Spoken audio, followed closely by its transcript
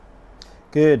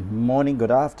Good morning, good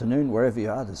afternoon, wherever you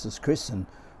are. This is Chris, and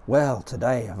well,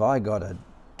 today have I got a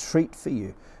treat for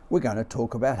you. We're going to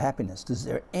talk about happiness. Is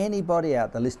there anybody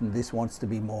out there listening to this wants to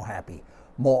be more happy,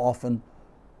 more often,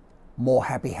 more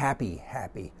happy,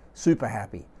 super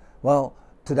happy? Well,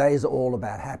 today is all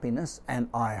about happiness, and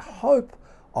I hope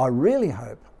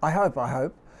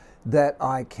that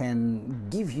I can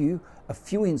give you a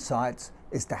few insights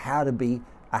as to how to be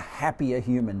a happier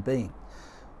human being.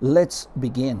 Let's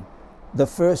begin. The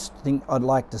first thing I'd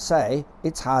like to say,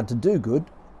 it's hard to do good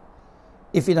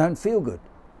if you don't feel good.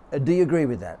 Do you agree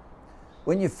with that?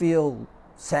 When you feel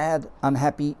sad,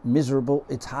 unhappy, miserable,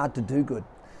 it's hard to do good.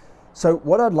 So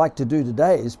what I'd like to do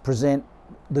today is present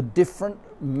the different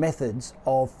methods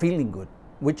of feeling good,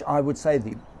 which I would say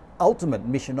the ultimate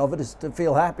mission of it is to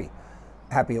feel happy.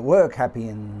 Happy at work, happy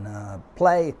in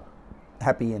play,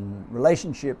 happy in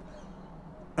relationship,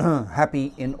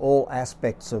 happy in all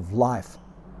aspects of life.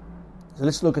 So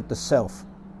let's look at the self.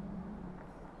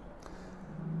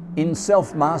 In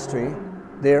self-mastery,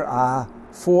 there are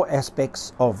four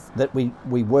aspects that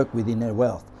we work with in our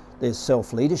wealth. There's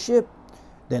self-leadership,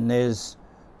 then there's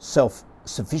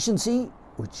self-sufficiency,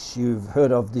 which you've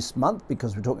heard of this month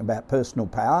because we're talking about personal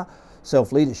power.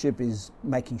 Self-leadership is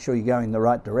making sure you're going in the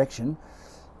right direction.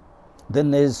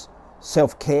 Then there's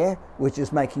self-care, which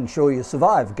is making sure you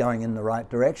survive going in the right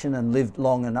direction and live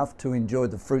long enough to enjoy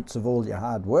the fruits of all your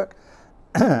hard work.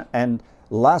 And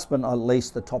last but not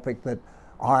least, the topic that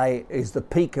is the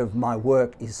peak of my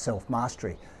work is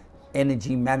self-mastery.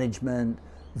 Energy management,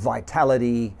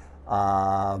 vitality,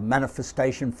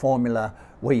 manifestation formula,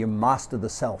 where you master the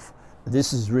self.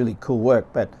 This is really cool work,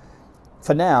 but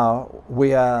for now,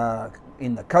 we are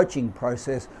in the coaching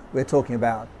process, we're talking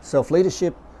about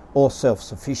self-leadership or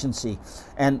self-sufficiency.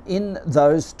 And in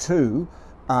those two,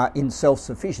 in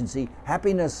self-sufficiency,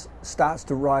 happiness starts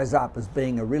to rise up as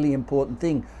being a really important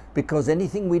thing, because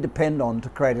anything we depend on to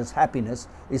create us happiness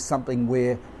is something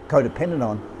we're codependent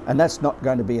on, and that's not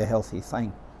going to be a healthy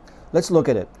thing. Let's look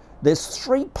at it. There's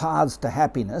three paths to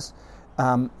happiness.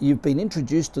 You've been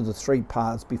introduced to the three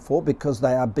paths before because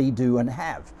they are be, do, and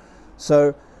have.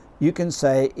 So you can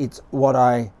say it's what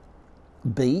I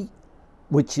be,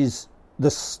 which is the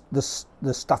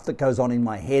stuff that goes on in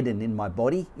my head and in my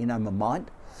body, my mind.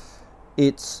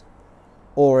 It's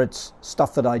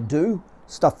stuff that I do,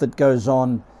 stuff that goes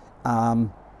on,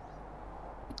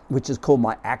 which is called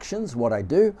my actions, what I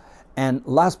do, and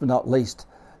last but not least,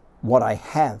 what I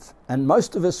have. And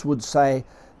most of us would say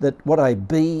that what I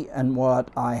be and what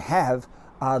I have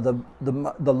are the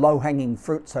low-hanging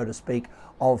fruit, so to speak,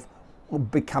 of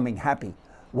becoming happy.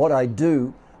 What I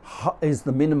do is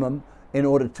the minimum in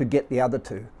order to get the other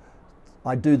two.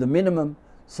 I do the minimum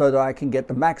so that I can get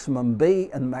the maximum be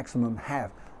and the maximum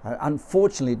have.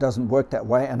 Unfortunately, it doesn't work that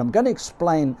way, and I'm going to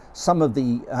explain some of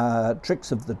the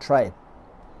tricks of the trade.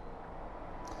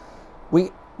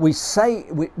 We say,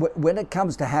 when it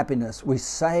comes to happiness, we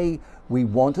say we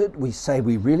want it, we say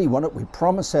we really want it, we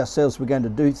promise ourselves we're going to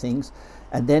do things,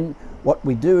 and then what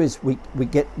we do is we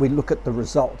look at the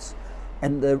results.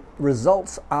 And the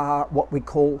results are what we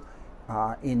call,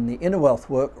 in the inner wealth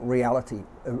work, reality.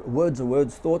 Words are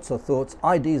words, thoughts are thoughts,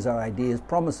 ideas are ideas,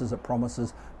 promises are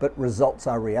promises, but results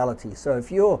are reality. So if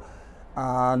you're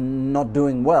not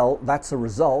doing well, that's a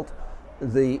result.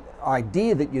 The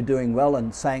idea that you're doing well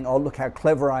and saying, oh, look how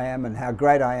clever I am and how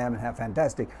great I am and how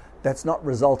fantastic, that's not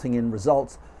resulting in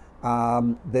results.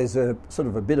 There's a sort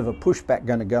of a bit of a pushback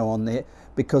going to go on there,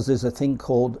 because there's a thing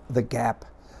called the gap.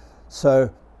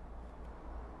 So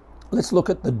let's look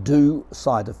at the do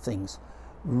side of things.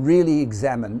 Really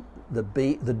examine the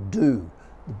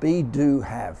do,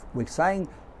 have. We're saying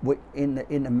in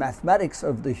the mathematics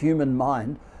of the human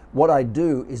mind, what I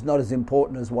do is not as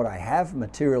important as what I have,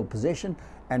 material possession,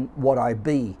 and what I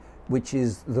be, which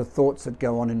is the thoughts that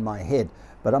go on in my head.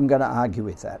 But I'm going to argue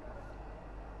with that.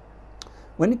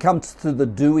 When it comes to the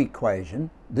do equation,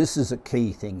 this is a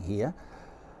key thing here.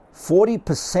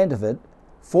 40% of it,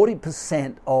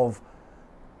 40% of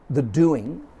the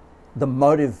doing, the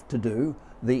motive to do,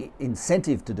 the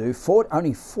incentive to do,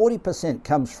 only 40%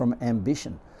 comes from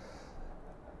ambition.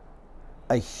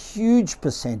 A huge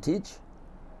percentage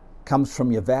comes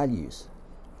from your values,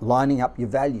 lining up your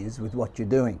values with what you're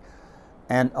doing.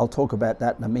 And I'll talk about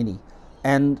that in a minute.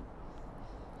 And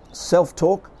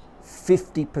self-talk,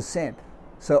 50%.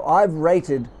 So I've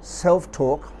rated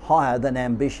self-talk higher than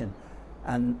ambition.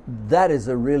 And that is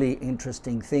a really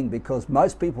interesting thing, because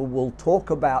most people will talk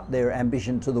about their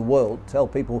ambition to the world, tell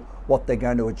people what they're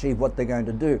going to achieve, what they're going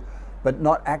to do, but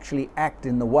not actually act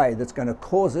in the way that's going to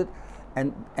cause it.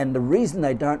 And the reason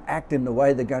they don't act in the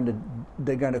way they're going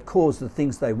to cause the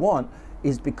things they want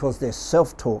is because their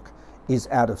self-talk is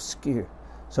out of skew.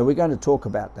 So we're going to talk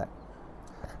about that.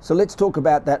 So let's talk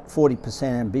about that 40%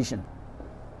 ambition.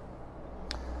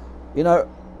 You know,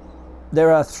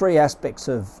 there are three aspects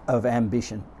of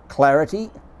ambition. Clarity,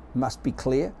 must be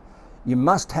clear. You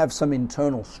must have some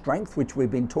internal strength, which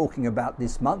we've been talking about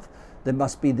this month. There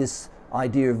must be this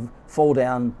idea of fall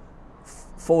down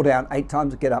 8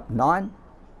 times, get up 9.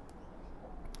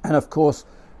 And of course,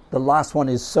 the last one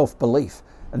is self-belief.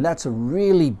 And that's a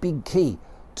really big key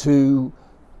to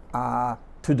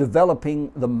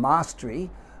developing the mastery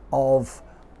of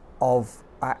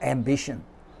ambition,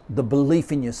 the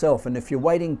belief in yourself. And if you're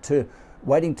waiting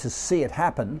to see it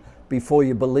happen before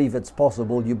you believe it's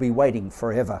possible, you'll be waiting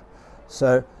forever.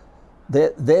 So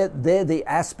they're the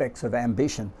aspects of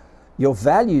ambition. Your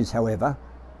values, however,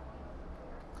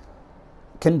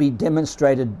 can be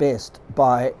demonstrated best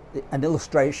by an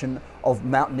illustration of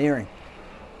mountaineering.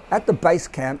 At the base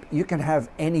camp, you can have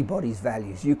anybody's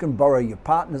values. You can borrow your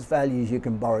partner's values, you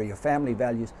can borrow your family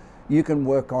values, you can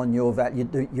work on your value.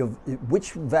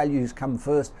 Which values come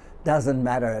first doesn't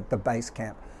matter at the base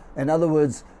camp. In other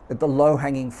words, at the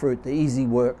low-hanging fruit, the easy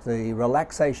work, the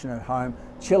relaxation at home,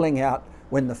 chilling out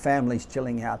when the family's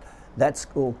chilling out, that's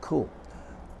all cool.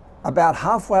 About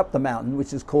halfway up the mountain,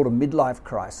 which is called a midlife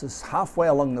crisis, halfway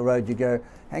along the road you go,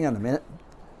 hang on a minute,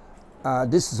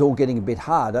 this is all getting a bit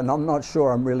hard, and I'm not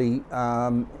sure I'm really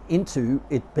into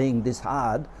it being this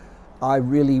hard. I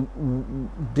really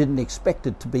didn't expect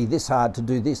it to be this hard to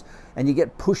do this. And you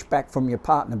get pushback from your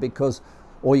partner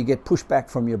or you get pushback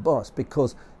from your boss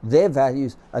because their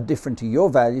values are different to your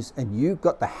values, and you've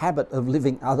got the habit of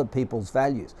living other people's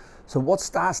values. So what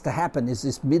starts to happen is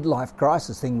this midlife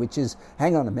crisis thing, which is,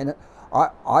 hang on a minute,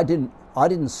 I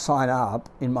didn't sign up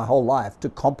in my whole life to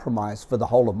compromise for the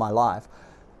whole of my life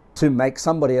to make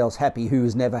somebody else happy who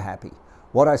is never happy.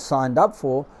 What I signed up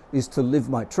for is to live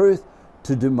my truth,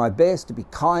 to do my best, to be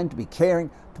kind, to be caring,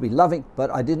 to be loving, but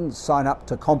I didn't sign up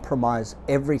to compromise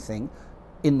everything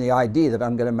in the idea that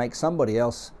I'm going to make somebody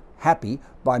else happy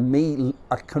by me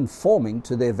conforming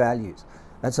to their values.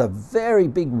 That's a very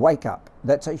big wake up.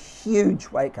 That's a huge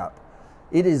wake up.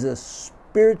 It is a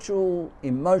spiritual,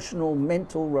 emotional,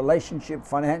 mental, relationship,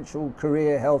 financial,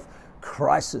 career, health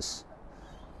crisis.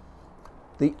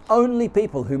 The only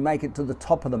people who make it to the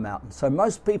top of the mountain. So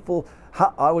most people,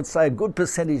 I would say a good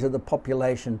percentage of the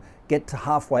population get to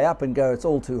halfway up and go, it's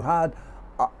all too hard,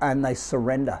 and they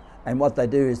surrender. And what they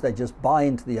do is they just buy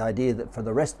into the idea that for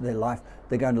the rest of their life,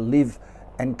 they're going to live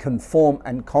and conform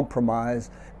and compromise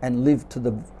and live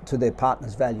to their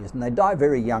partner's values. And they die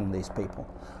very young, these people.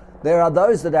 There are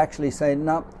those that actually say,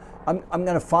 no, I'm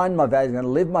going to find my values, I'm going to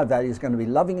live my values, going to be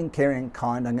loving and caring and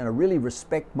kind, I'm going to really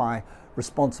respect my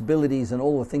responsibilities and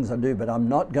all the things I do, but I'm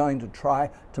not going to try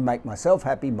to make myself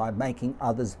happy by making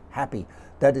others happy.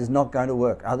 That is not going to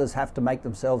work. Others have to make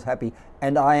themselves happy,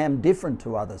 and I am different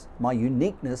to others. My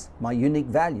uniqueness, my unique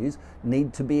values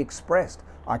need to be expressed.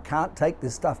 I can't take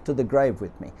this stuff to the grave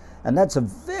with me. And that's a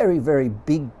very, very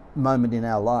big moment in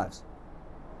our lives.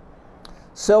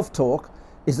 Self-talk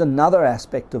is another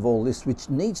aspect of all this which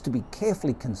needs to be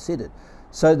carefully considered.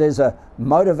 So there's a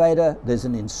motivator, there's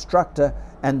an instructor,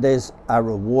 and there's a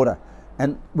rewarder.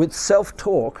 And with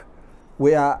self-talk,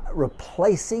 we are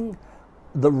replacing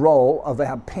the role of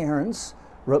our parents,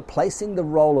 replacing the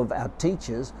role of our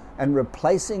teachers, and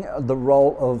replacing the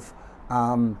role of,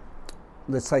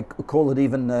 let's say, call it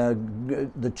even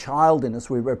the child in us.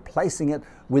 We're replacing it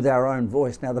with our own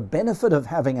voice. Now, the benefit of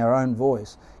having our own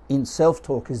voice in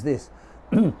self-talk is this.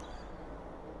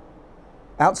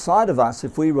 Outside of us,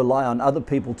 if we rely on other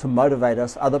people to motivate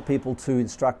us, other people to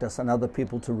instruct us, and other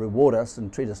people to reward us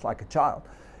and treat us like a child,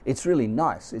 it's really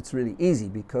nice. It's really easy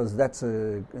because that's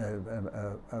a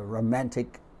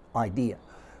romantic idea.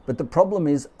 But the problem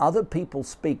is other people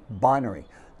speak binary.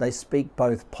 They speak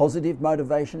both positive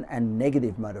motivation and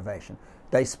negative motivation.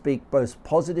 They speak both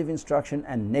positive instruction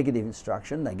and negative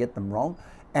instruction. They get them wrong.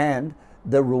 And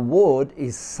the reward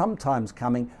is sometimes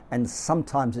coming and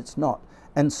sometimes it's not.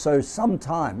 And so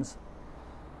sometimes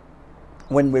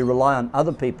when we rely on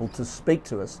other people to speak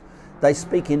to us, they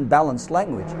speak in balanced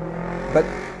language. But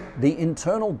the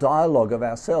internal dialogue of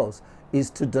ourselves is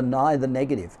to deny the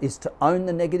negative, is to own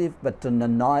the negative, but to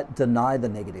deny the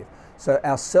negative. So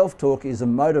our self-talk is a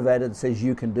motivator that says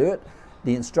you can do it.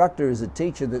 The instructor is a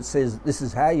teacher that says this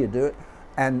is how you do it.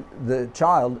 And the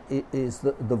child is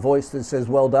the voice that says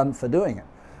well done for doing it.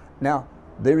 Now,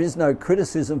 there is no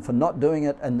criticism for not doing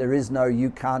it, and there is no you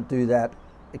can't do that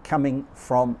coming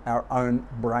from our own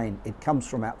brain. It comes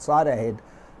from outside our head.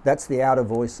 That's the outer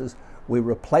voices. We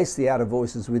replace the outer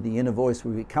voices with the inner voice.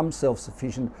 We become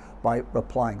self-sufficient by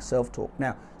applying self-talk.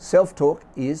 Now, self-talk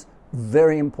is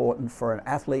very important for an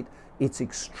athlete. It's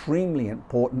extremely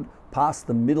important past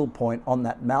the middle point on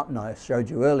that mountain I showed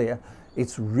you earlier.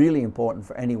 It's really important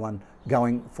for anyone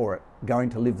going for it, going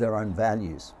to live their own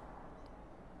values.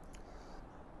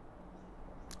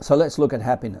 So let's look at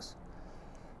happiness.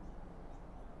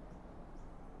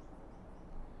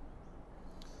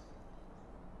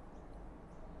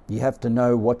 You have to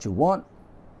know what you want.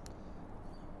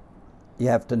 You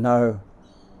have to know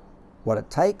what it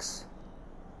takes.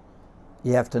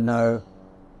 You have to know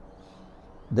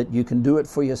that you can do it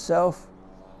for yourself.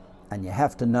 And you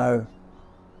have to know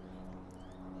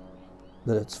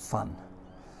that it's fun.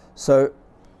 So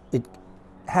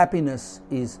happiness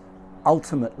is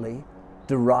ultimately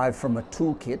derived from a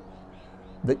toolkit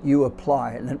that you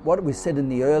apply. And what we said in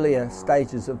the earlier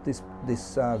stages of this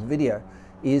video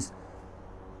is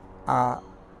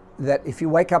that if you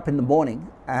wake up in the morning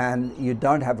and you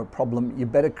don't have a problem, you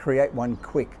better create one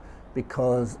quick,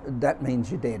 because that means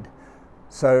you're dead.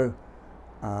 So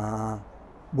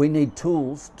we need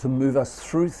tools to move us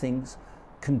through things,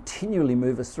 continually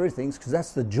move us through things, because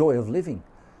that's the joy of living.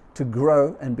 To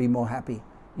grow and be more happy,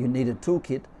 you need a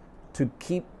toolkit to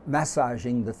keep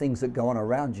massaging the things that go on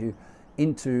around you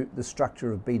into the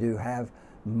structure of Be Do Have.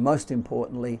 Most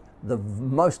importantly, the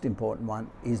most important one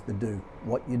is the do,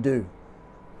 what you do.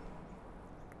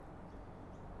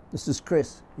 This is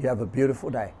Chris. You have a beautiful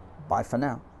day. Bye for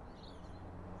now.